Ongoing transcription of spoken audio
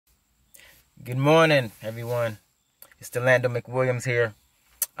Good morning, everyone. It's Delando McWilliams here.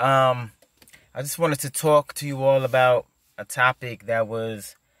 I just wanted to talk to you all about a topic that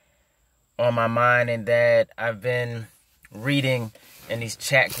was on my mind and that I've been reading in these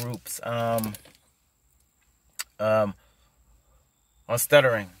chat groups um, on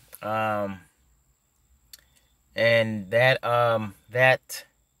Stuttering. And that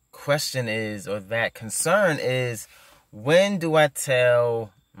question is, or that concern is, when do I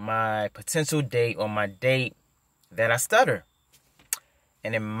tell my potential date or my date that I stutter?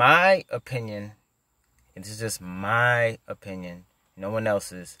 And in my opinion, this is just my opinion, no one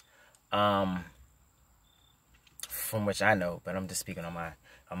else's, from which I know, but I'm just speaking on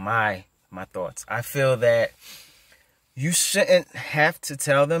my thoughts. I feel that you shouldn't have to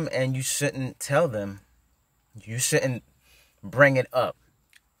tell them, and you shouldn't tell them. You shouldn't bring it up.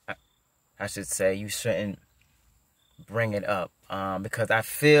 I should say you shouldn't bring it up, because I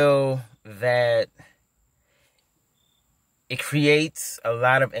feel that it creates a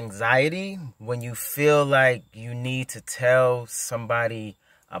lot of anxiety when you feel like you need to tell somebody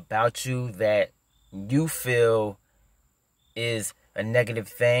about you that you feel is a negative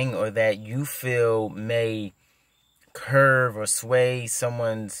thing, or that you feel may curve or sway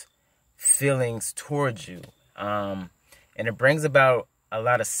someone's feelings towards you. And it brings about a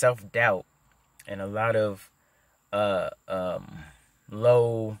lot of self-doubt and a lot of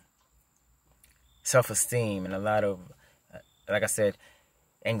low self-esteem and a lot of, like I said,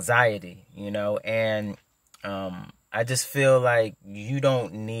 anxiety, and I just feel like you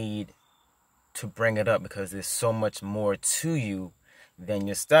don't need to bring it up because there's so much more to you than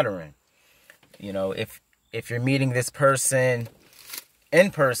your stuttering. If you're meeting this person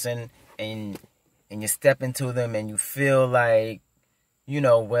in person and you step into them and you feel like,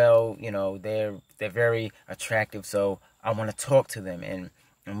 they're very attractive, so I want to talk to them, and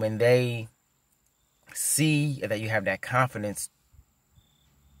when they see that you have that confidence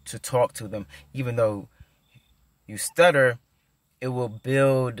to talk to them, even though you stutter, it will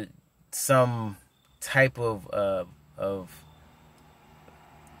build some type of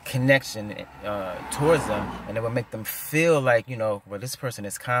connection towards them, and it will make them feel like, this person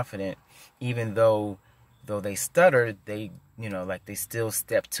is confident, even though they stutter, they like they still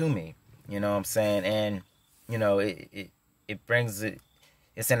step to me. You know what I'm saying? And it brings it.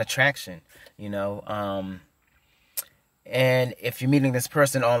 It's an attraction, and if you're meeting this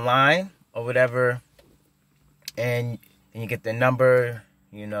person online or whatever, and you get their number,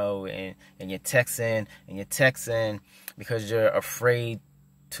 and you're texting because you're afraid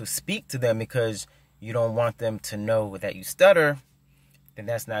to speak to them because you don't want them to know that you stutter, then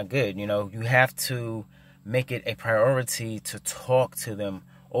that's not good. You have to make it a priority to talk to them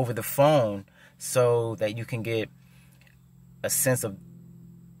over the phone so that you can get a sense of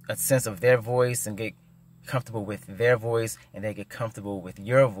their voice and get comfortable with their voice, and they get comfortable with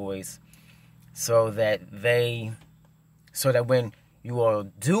your voice, so that when you all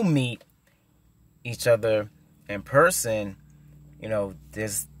do meet each other in person,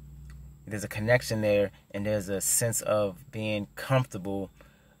 there's a connection there, and there's a sense of being comfortable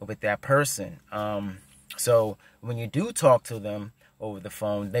with that person. So when you do talk to them over the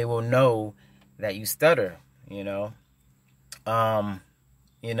phone, they will know that you stutter, and I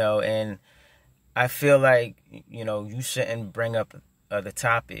feel like, you shouldn't bring up the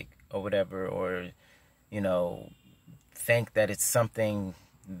topic or whatever, or, think that it's something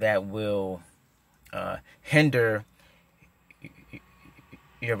that will hinder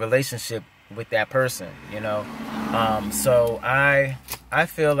your relationship with that person, So I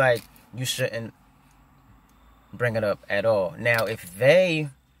feel like you shouldn't bring it up at all. Now, if they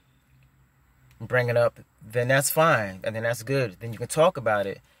bring it up, then that's fine, and then that's good. Then you can talk about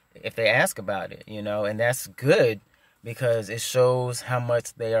it if they ask about it, and that's good because it shows how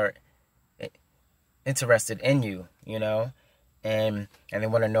much they are interested in you, and they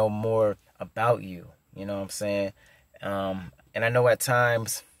want to know more about you, you know what I'm saying? And I know at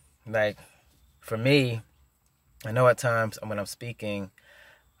times, like for me, I know at times when I'm speaking,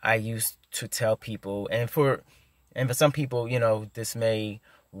 I used to tell people, and for some people, this may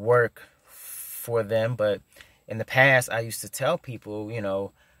work for them, but in the past, I used to tell people,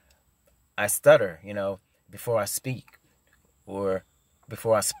 I stutter, before I speak, or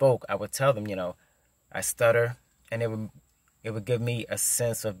before I spoke, I would tell them, I stutter, and it would give me a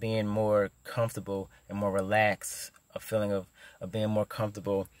sense of being more comfortable and more relaxed, a feeling of being more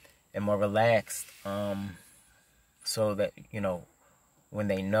comfortable and more relaxed, so that, when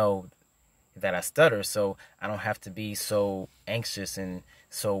they know that I stutter, so I don't have to be so anxious and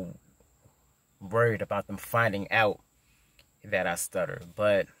so worried about them finding out that I stutter.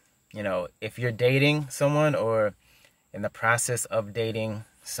 But you know, if you're dating someone or in the process of dating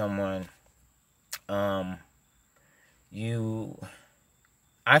someone, I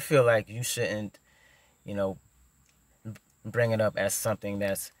feel like you shouldn't, you know, bring it up as something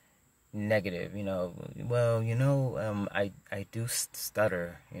that's negative. You know, well, you know, I do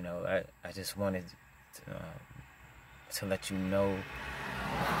stutter. You know, I just wanted to let you know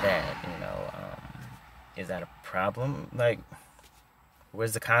that, you know, is that a problem? Like,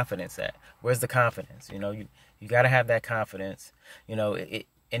 where's the confidence at? Where's the confidence? You know, you got to have that confidence. You know, and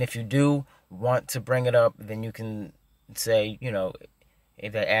if you do want to bring it up, then you can say, you know,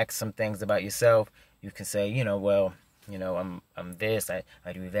 if they ask some things about yourself, you can say, you know, well, you know, I'm this, I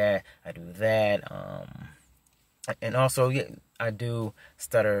do that, and also, yeah, I do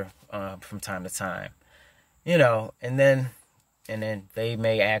stutter from time to time, you know, and then they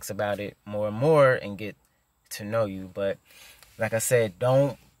may ask about it more and more and get to know you. But like I said,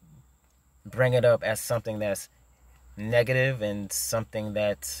 don't bring it up as something that's negative and something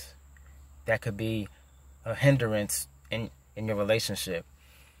that could be a hindrance in your relationship,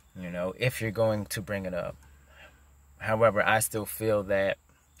 you know, if you're going to bring it up. However, I still feel that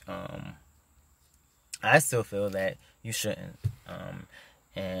you shouldn't.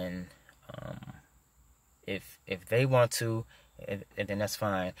 And if they want to, then that's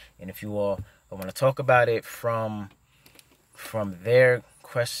fine. And if you all want to talk about it from their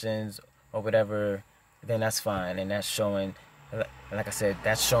questions or whatever, then that's fine. And that's showing, like I said,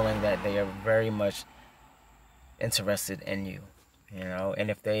 that's showing that they are very much interested in you, you know.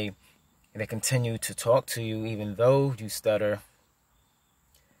 And if they continue to talk to you even though you stutter,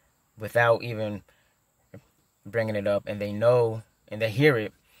 without even bringing it up, and they know and they hear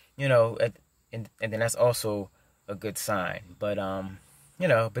it, you know, and then that's also a good sign. But you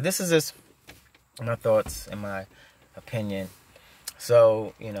know, but this is just my thoughts and my opinion.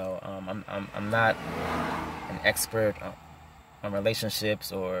 So, you know, I'm not an expert on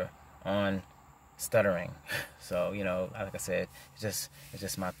relationships or on stuttering. So, you know, like I said, it's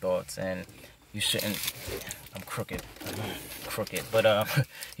just my thoughts, and you shouldn't. I'm crooked, but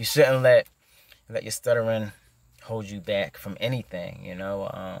you shouldn't let your stuttering hold you back from anything. You know,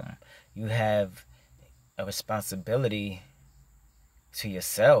 you have a responsibility to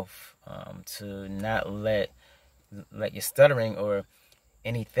yourself, to not let your stuttering or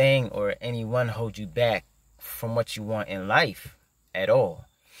anything or anyone hold you back from what you want in life at all.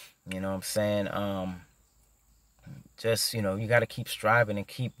 You know what I'm saying? Just, you know, you got to keep striving and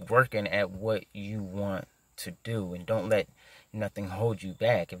keep working at what you want to do, and don't let nothing hold you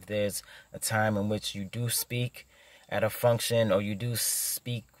back. If there's a time in which you do speak at a function, or you do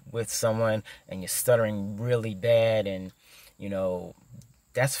speak with someone and you're stuttering really bad, and, you know,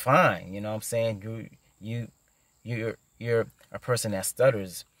 that's fine. You know what I'm saying? You're a person that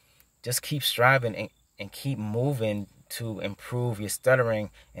stutters. Just keep striving and keep moving to improve your stuttering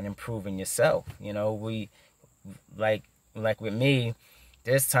and improving yourself. You know, we like with me,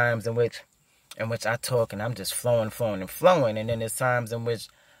 there's times in which I talk and I'm just flowing, and then there's times in which,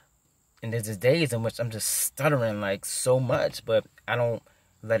 and there's days in which I'm just stuttering like so much, but I don't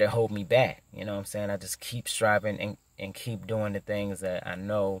let it hold me back. You know what I'm saying? I just keep striving and keep doing the things that I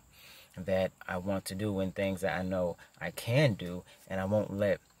know that I want to do, and things that I know I can do, and I won't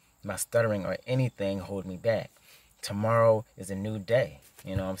let my stuttering or anything hold me back. Tomorrow is a new day,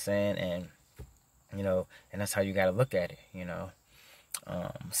 you know what I'm saying? And, you know, and that's how you got to look at it, you know.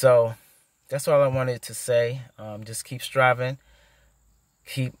 So that's all I wanted to say. Just keep striving,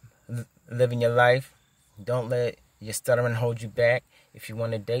 keep living your life. Don't let your stuttering hold you back. If you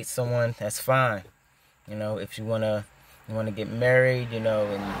want to date someone, that's fine. You know, if you want to get married, you know,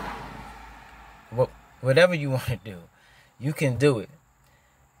 and whatever you want to do, you can do it.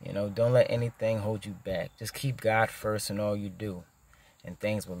 You know, don't let anything hold you back. Just keep God first in all you do, and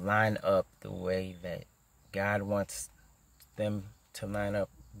things will line up the way that God wants them to line up,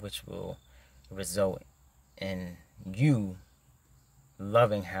 which will result in you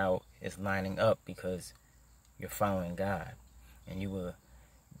loving how it's lining up, because you're following God, and you will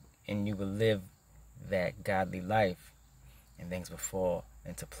live that godly life, and things will fall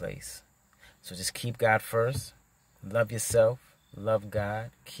into place. So just keep God first. Love yourself. Love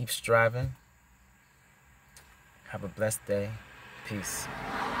God. Keep striving. Have a blessed day. Peace.